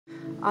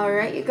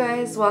Alright, you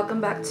guys, welcome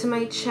back to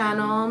my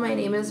channel. My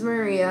name is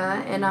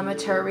Maria and I'm a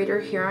tarot reader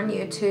here on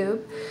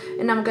YouTube,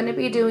 and I'm going to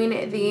be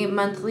doing the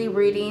monthly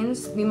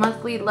readings, the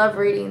monthly love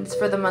readings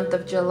for the month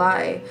of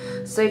July.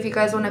 So if you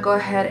guys want to go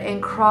ahead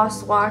and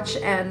cross watch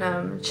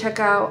and check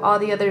out all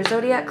the other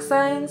zodiac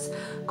signs,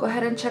 go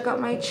ahead and check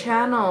out my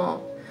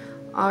channel.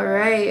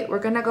 Alright, we're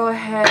going to go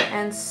ahead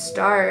and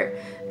start,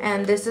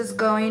 and this is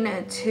going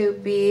to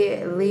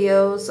be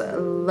Leo's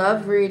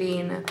love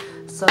reading.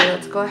 So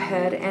let's go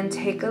ahead and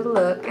take a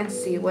look and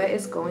see what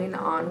is going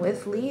on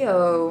with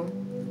Leo.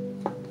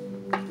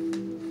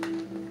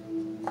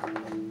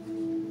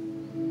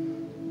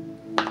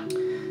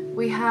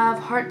 We have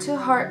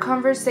heart-to-heart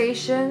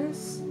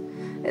conversations.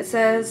 It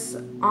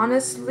says,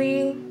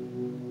 honestly,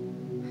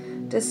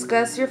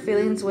 discuss your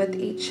feelings with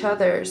each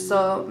other.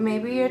 So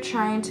maybe you're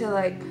trying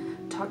to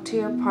talk to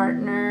your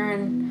partner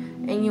and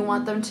you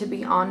want them to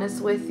be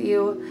honest with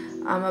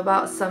you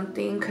about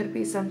something. Could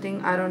be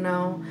something, I don't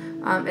know.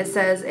 It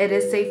says it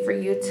is safe for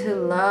you to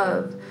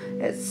love.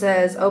 It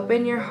says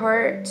open your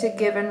heart to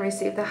give and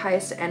receive the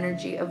highest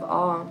energy of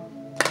all.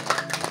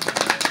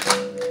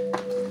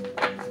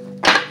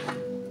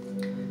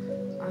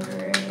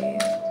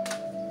 Alright.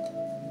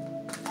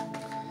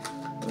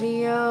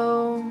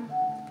 Leo.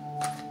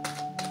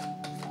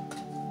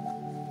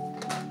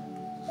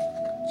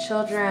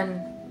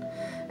 Children.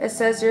 It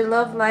says your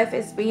love life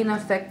is being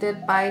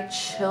affected by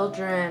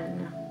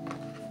children.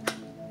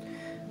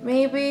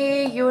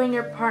 Maybe you and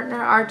your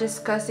partner are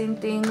discussing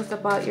things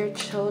about your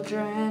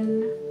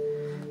children.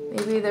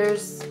 Maybe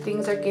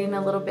things are getting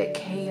a little bit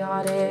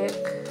chaotic,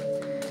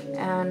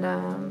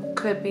 and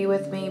could be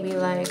with maybe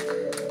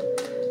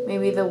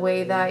the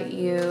way that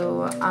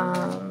you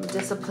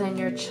discipline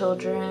your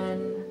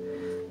children.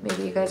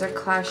 Maybe you guys are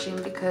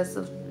clashing because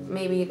of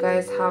maybe you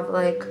guys have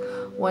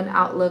one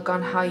outlook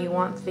on how you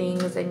want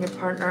things, and your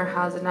partner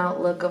has an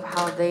outlook of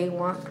how they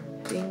want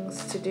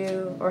things to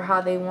do, or how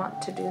they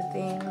want to do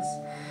things.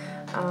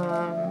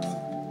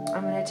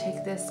 I'm going to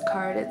take this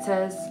card. It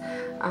says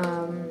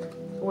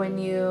when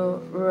you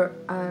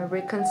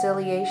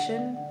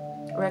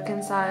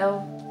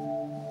reconcile,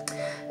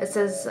 it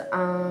says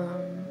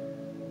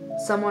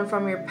someone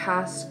from your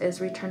past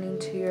is returning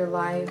to your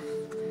life.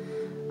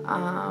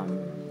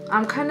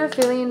 I'm kind of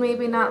feeling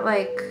maybe not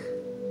I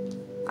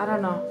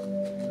don't know.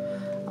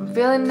 I'm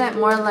feeling that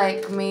more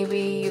like maybe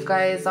you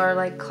guys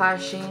are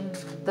clashing.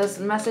 This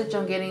message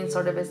I'm getting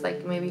sort of is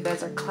maybe you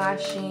guys are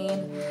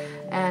clashing,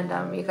 and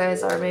you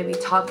guys are maybe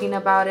talking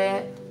about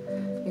it.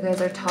 You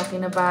guys are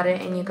talking about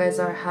it, and you guys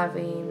are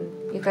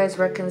you guys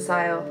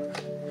reconcile.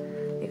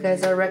 You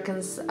guys are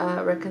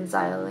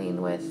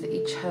reconciling with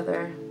each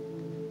other.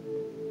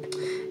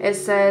 It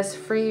says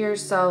free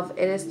yourself.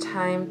 It is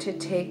time to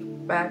take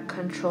back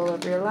control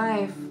of your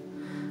life.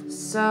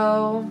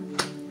 So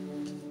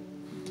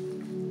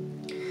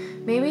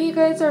maybe you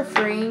guys are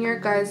freeing your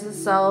guys'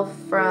 self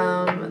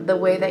from the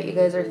way that you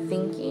guys are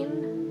thinking.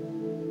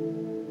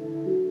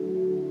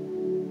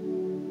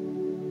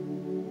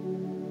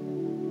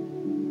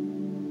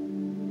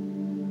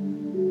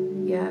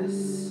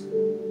 Yes.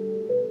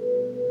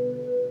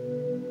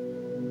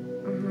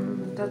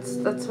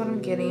 That's what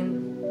I'm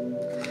getting.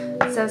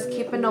 It says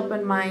keep an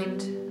open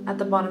mind at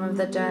the bottom of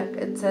the deck.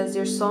 It says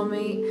your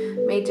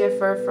soulmate may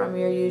differ from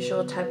your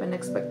usual type and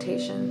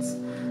expectations.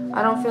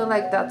 I don't feel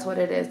like that's what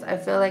it is. I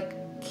feel like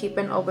keep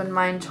an open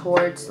mind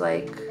towards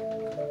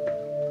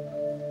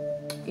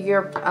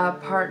your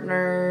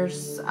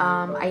partner's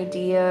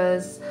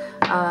ideas,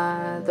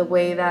 the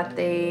way that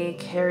they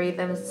carry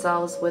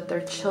themselves with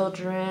their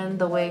children,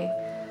 the way,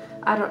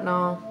 I don't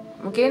know.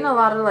 I'm getting a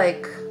lot of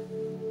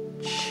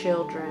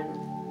children.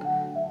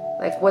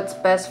 What's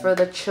best for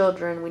the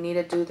children. We need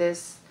to do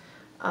this.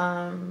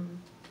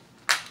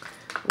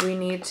 We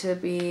need to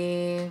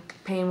be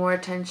paying more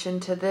attention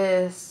to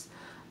this.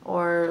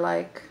 Or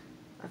I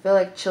feel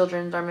like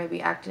children are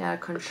maybe acting out of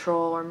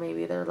control, or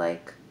maybe they're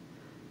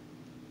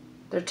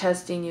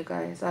testing you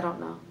guys. I don't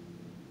know.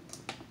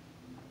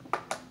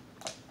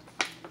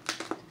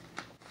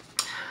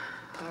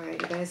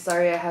 Alright, you guys,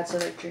 sorry I had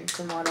to drink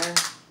some water.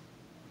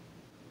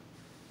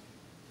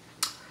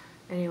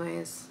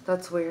 Anyways,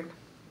 that's weird.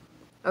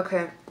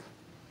 Okay.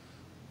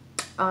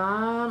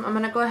 I'm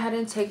gonna go ahead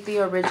and take the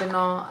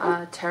original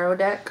tarot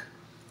deck.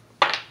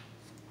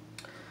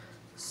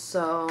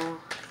 So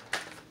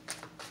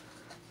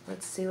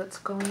let's see what's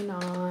going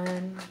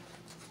on.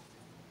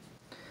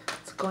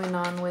 What's going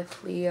on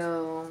with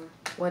Leo?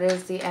 What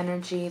is the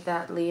energy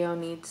that Leo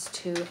needs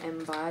to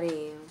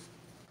embody?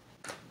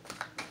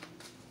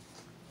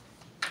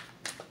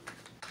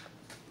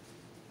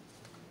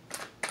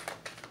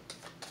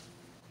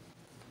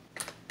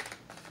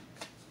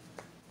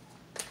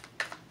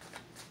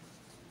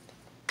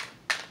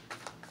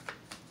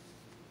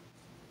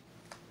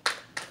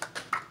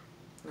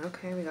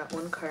 Okay, we got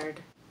one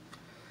card.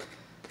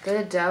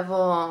 The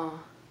Devil.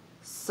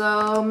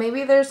 So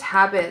maybe there's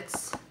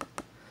habits.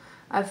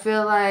 I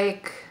feel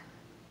like,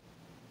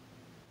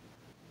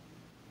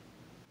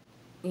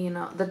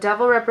 the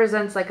Devil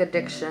represents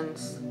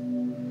addictions.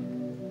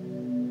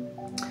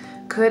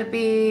 Could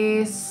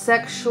be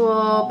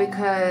sexual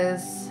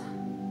because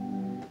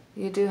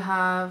you do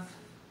have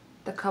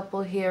the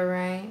couple here,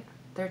 right?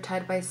 They're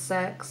tied by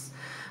sex.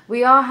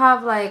 We all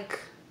have like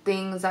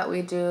things that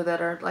we do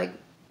that are like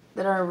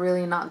that are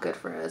really not good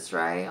for us,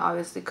 right?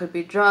 Obviously could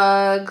be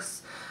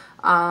drugs.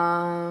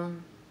 Oh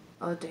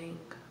dang.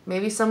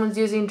 Maybe someone's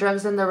using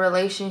drugs in the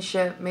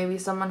relationship. Maybe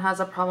someone has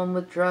a problem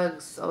with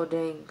drugs. Oh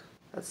dang.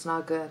 That's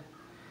not good.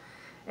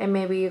 And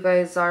maybe you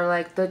guys are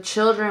like, the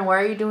children,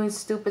 why are you doing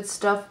stupid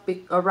stuff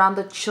around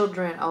the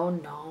children? Oh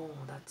no,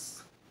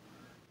 that's...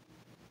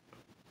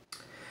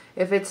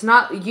 If it's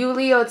not you,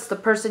 Leo, it's the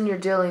person you're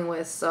dealing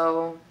with.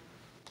 So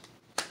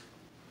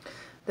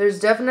there's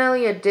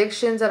definitely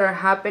addictions that are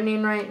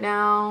happening right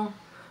now.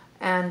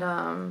 And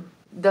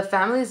the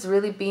family is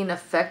really being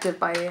affected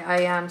by it.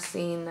 I am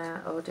seeing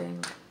that. Oh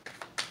dang.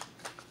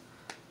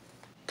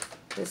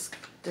 This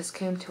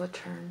came to a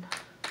turn.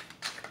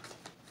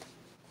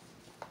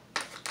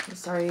 I'm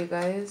sorry, you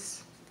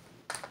guys.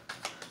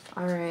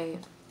 Alright.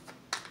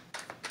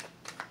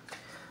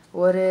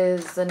 What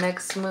is the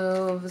next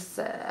moves?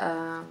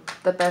 The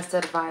best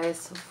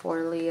advice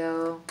for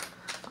Leo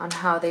on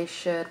how they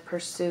should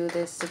pursue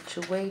this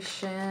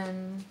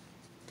situation.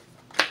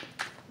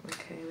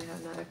 Okay, we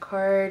have another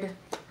card.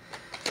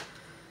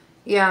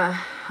 Yeah.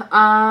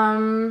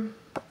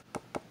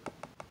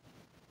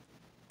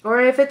 Or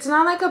if it's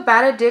not like a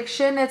bad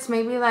addiction, it's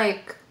maybe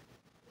like...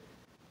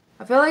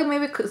 I feel like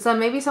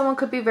maybe someone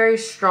could be very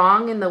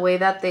strong in the way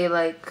that they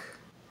like,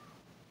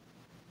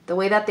 the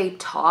way that they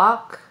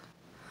talk,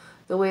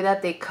 the way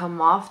that they come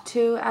off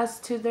to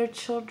as to their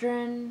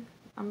children.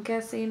 I'm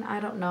guessing, I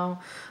don't know,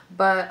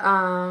 but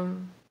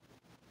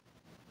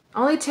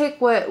only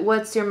take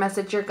what's your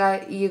message, you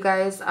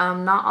guys.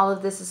 Not all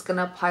of this is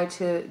gonna apply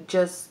to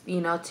just,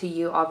 you know, to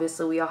you.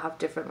 Obviously, we all have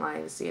different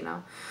lives, you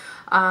know.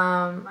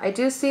 I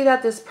do see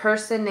that this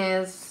person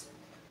is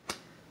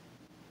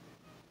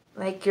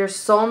like your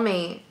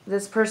soulmate.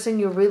 This person,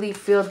 you really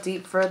feel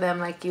deep for them,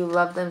 like you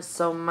love them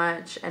so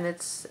much, and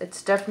it's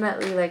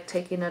definitely like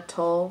taking a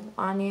toll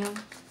on you,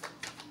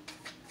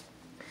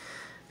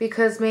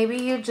 because maybe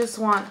you just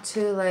want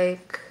to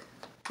like,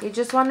 you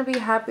just want to be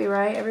happy,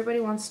 right? Everybody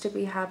wants to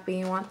be happy.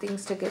 You want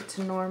things to get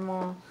to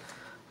normal.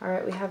 All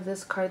right, we have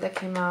this card that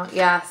came out.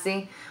 Yeah,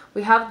 see,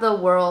 we have the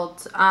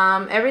World.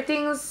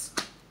 Everything's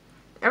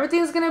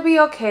gonna be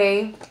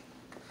okay.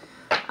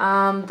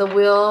 The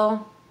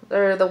Wheel,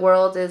 or the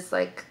World, is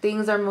like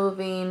things are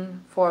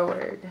moving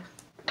forward.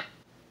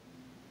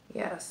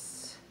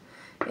 Yes.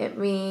 It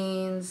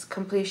means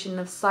completion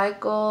of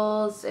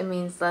cycles. It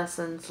means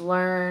lessons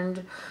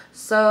learned.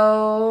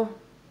 So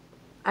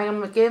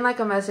I'm getting like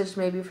a message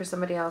maybe for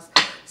somebody else.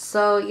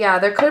 So yeah,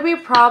 there could be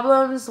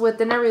problems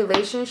within a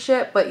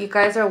relationship, but you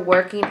guys are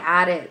working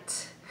at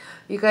it.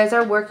 You guys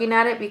are working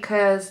at it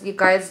because you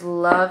guys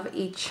love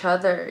each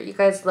other. You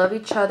guys love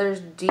each other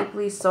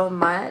deeply so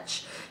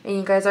much. And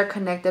you guys are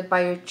connected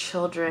by your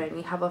children.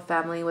 You have a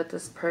family with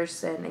this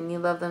person. And you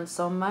love them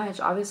so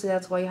much. Obviously,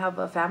 that's why you have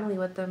a family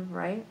with them,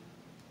 right?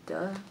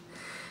 Duh.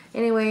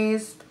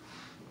 Anyways.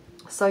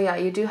 So, yeah,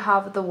 you do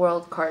have the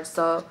World card.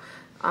 So,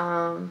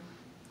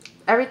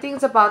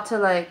 everything's about to,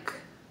 like...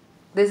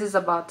 This is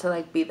about to,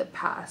 like, be the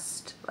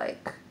past.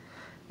 Like,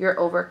 you're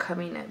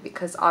overcoming it.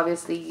 Because,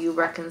 obviously, you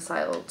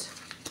reconciled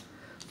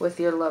with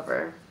your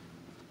lover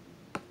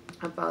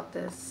about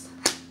this,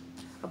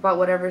 about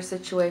whatever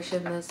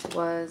situation this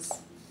was.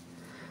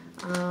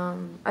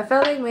 I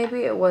felt like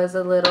maybe it was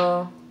a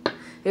little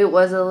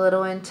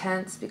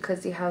intense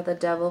because you have the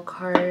Devil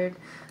card.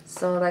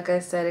 So like I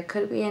said, it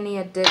could be any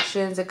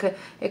addictions. It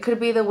could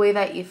be the way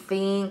that you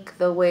think,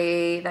 the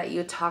way that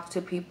you talk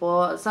to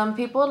people. Some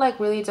people like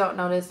really don't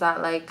notice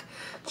that like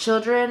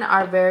children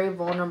are very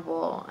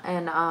vulnerable,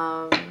 and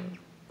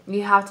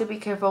you have to be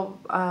careful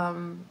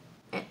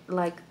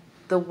like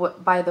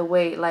by the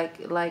way,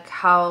 like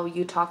how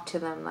you talk to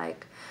them.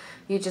 Like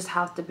you just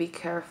have to be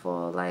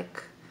careful.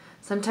 Like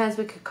sometimes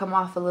we could come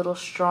off a little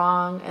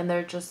strong, and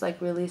they're just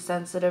like really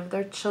sensitive.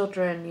 They're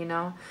children, you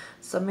know.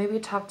 So maybe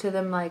talk to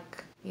them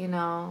like, you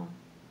know,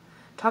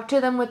 talk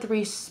to them with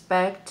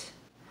respect.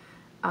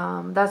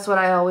 That's what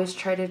I always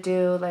try to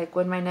do. Like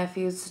when my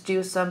nephews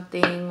do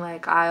something,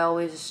 like I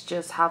always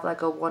just have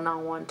like a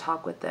one-on-one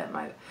talk with them.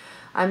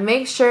 I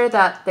make sure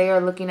that they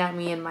are looking at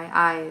me in my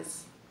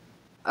eyes.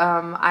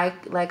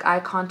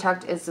 Eye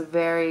contact is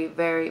very,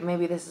 very,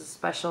 maybe this is a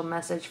special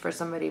message for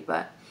somebody,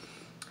 but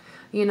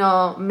you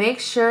know, make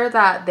sure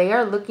that they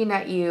are looking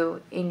at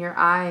you in your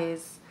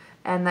eyes,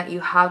 and that you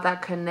have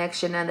that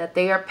connection, and that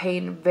they are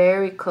paying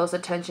very close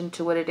attention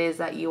to what it is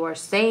that you are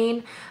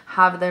saying.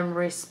 Have them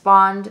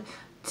respond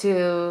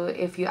to,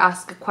 if you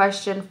ask a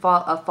question,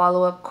 a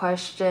follow-up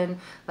question,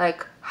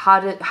 like how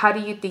do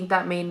you think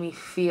that made me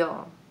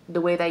feel? The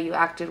way that you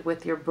acted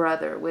with your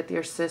brother, with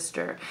your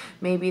sister.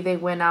 Maybe they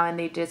went out and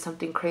they did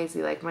something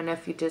crazy. Like my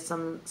nephew did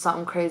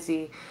something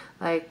crazy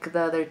like the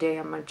other day.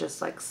 I'm gonna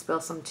just like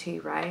spill some tea,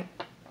 right?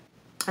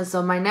 And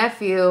so my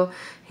nephew,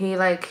 he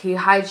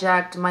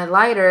hijacked my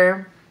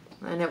lighter,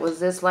 and it was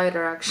this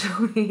lighter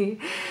actually.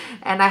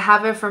 And I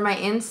have it for my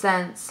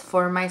incense,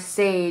 for my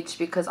sage,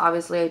 because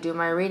obviously I do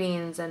my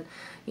readings. And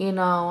you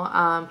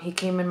know, he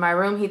came in my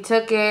room, he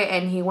took it,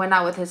 and he went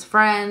out with his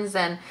friends,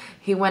 and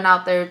he went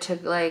out there to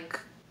like,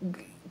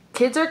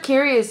 kids are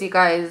curious, you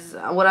guys.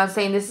 What I'm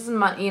saying, this is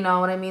my, you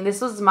know what I mean,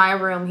 this was my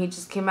room. He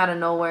just came out of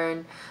nowhere,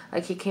 and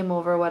like he came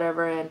over,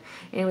 whatever. And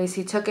anyways,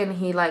 he took it, and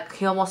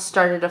he almost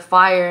started a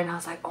fire. And I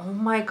was like, oh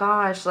my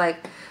gosh,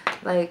 like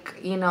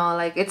you know,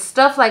 like it's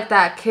stuff like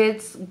that.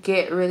 Kids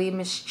get really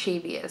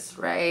mischievous,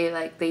 right?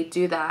 Like they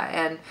do that.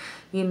 And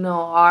you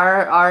know,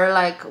 our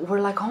like,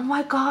 we're like, oh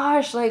my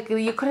gosh, like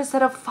you could have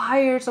set a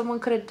fire, someone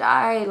could have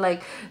died,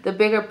 like the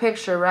bigger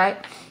picture, right?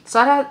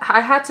 So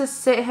I had to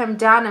sit him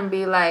down and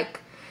be like,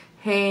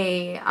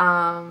 hey,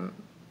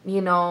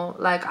 you know,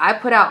 like I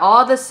put out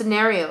all the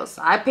scenarios.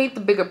 I paint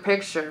the bigger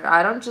picture.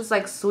 I don't just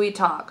like sweet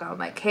talk. I'm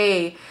like,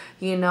 hey,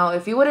 you know,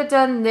 if you would have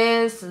done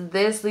this,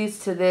 this leads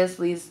to this,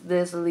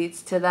 this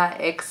leads to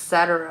that,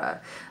 etc.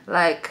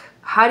 Like,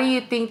 how do you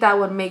think that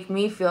would make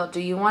me feel?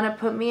 Do you want to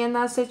put me in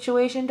that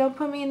situation? Don't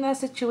put me in that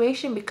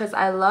situation, because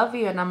I love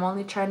you and I'm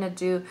only trying to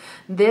do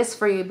this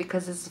for you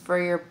because it's for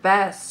your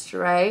best,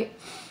 right?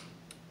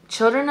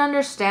 Children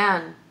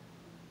understand.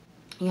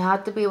 You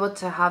have to be able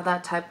to have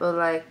that type of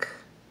like,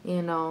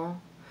 you know,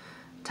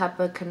 type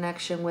of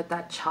connection with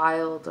that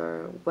child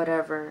or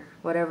whatever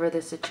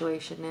the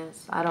situation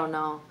is. I don't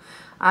know.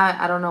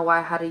 I don't know why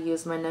I had to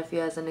use my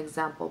nephew as an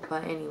example,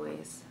 but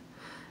anyways,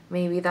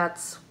 maybe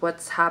that's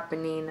what's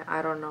happening.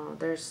 I don't know.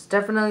 There's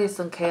definitely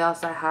some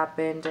chaos that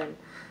happened, and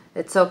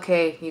it's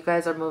okay. You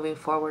guys are moving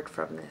forward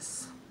from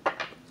this.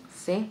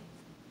 See?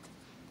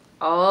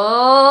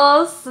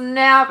 Oh,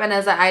 snap. And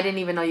as I didn't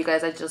even know, you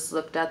guys, I just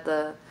looked at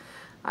the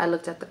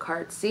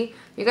cards. See,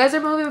 you guys are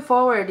moving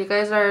forward. You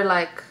guys are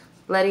like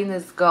letting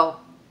this go.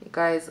 You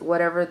guys,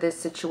 whatever this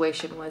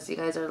situation was, you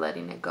guys are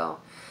letting it go.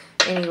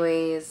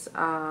 Anyways,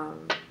 wow,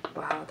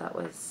 that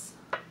was,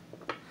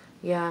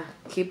 yeah,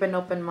 keep an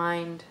open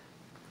mind.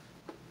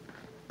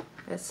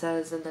 It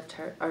says in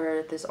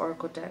the this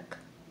oracle deck.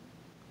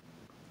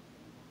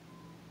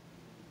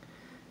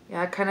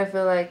 Yeah, I kind of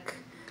feel like,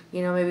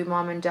 you know, maybe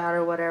mom and dad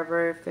or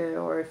whatever,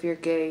 or if you're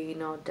gay, you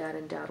know, dad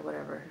and dad,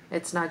 whatever.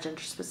 It's not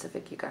gender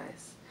specific, you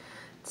guys.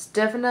 It's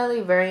definitely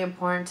very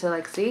important to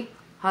like see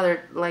how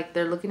they're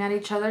looking at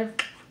each other,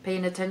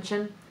 paying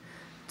attention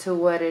to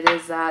what it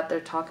is that they're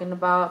talking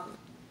about.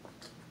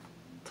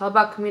 It's all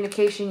about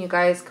communication, you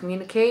guys.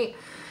 Communicate,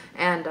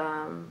 and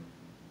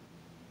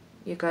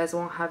you guys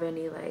won't have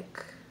any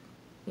like,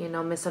 you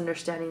know,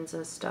 misunderstandings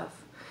and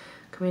stuff.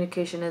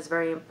 Communication is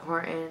very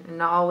important,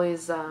 and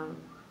always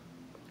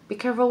be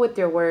careful with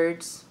your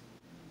words.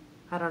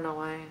 I don't know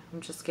why. I'm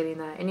just getting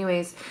that.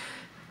 Anyways,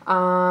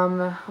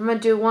 I'm gonna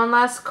do one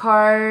last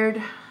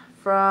card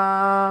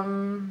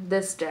from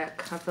this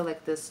deck. I feel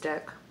like this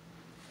deck.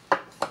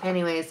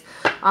 Anyways,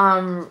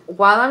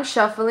 while I'm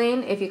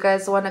shuffling, if you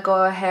guys want to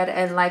go ahead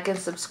and like and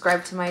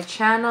subscribe to my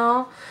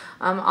channel.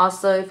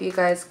 Also, if you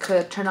guys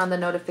could turn on the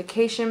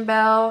notification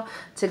bell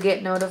to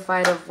get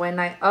notified of when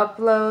I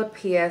upload.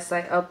 P.S.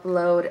 I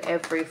upload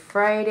every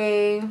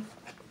Friday.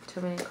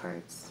 Too many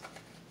cards.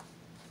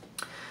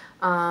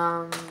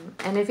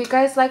 And if you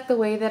guys like the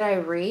way that I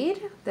read,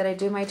 that I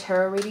do my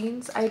tarot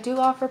readings, I do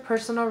offer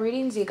personal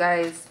readings, you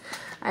guys.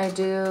 I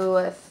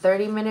do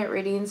 30-minute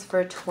readings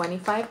for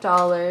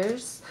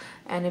 $25.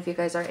 And if you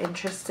guys are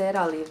interested,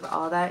 I'll leave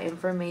all that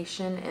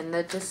information in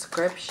the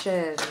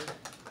description.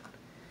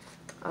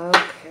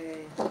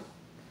 Okay.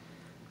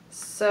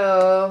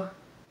 So,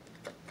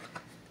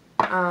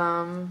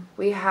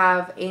 we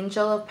have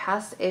Angel of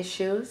Past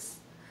Issues.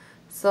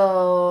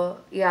 So,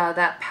 yeah,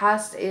 that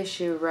past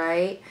issue,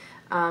 right?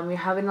 You're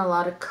having a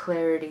lot of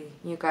clarity.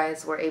 You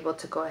guys were able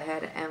to go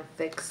ahead and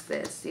fix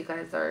this. You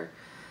guys are...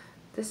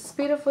 This is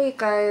beautiful, you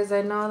guys.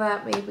 I know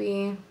that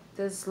maybe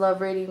this love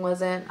reading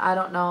wasn't... I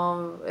don't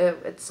know.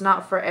 It's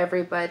not for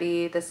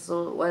everybody. This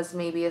was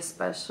maybe a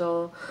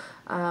special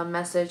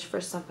message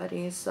for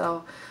somebody.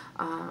 So,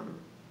 you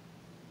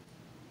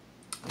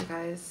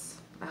guys...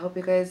 I hope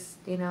you guys,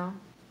 you know,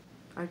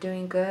 are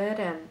doing good.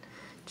 And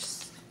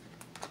just...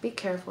 be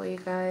careful, you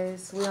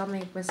guys. We all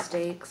make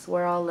mistakes.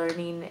 We're all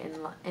learning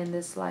in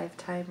this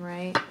lifetime,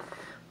 right?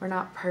 We're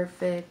not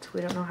perfect. We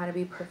don't know how to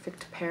be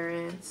perfect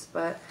parents,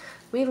 but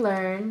we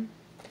learn,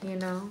 you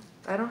know.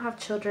 I don't have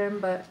children,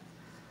 but,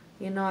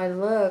 you know, I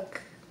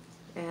look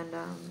and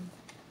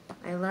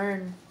I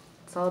learn.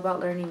 It's all about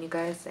learning, you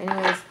guys.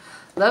 Anyways,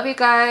 love you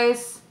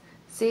guys.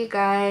 See you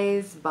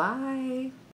guys. Bye.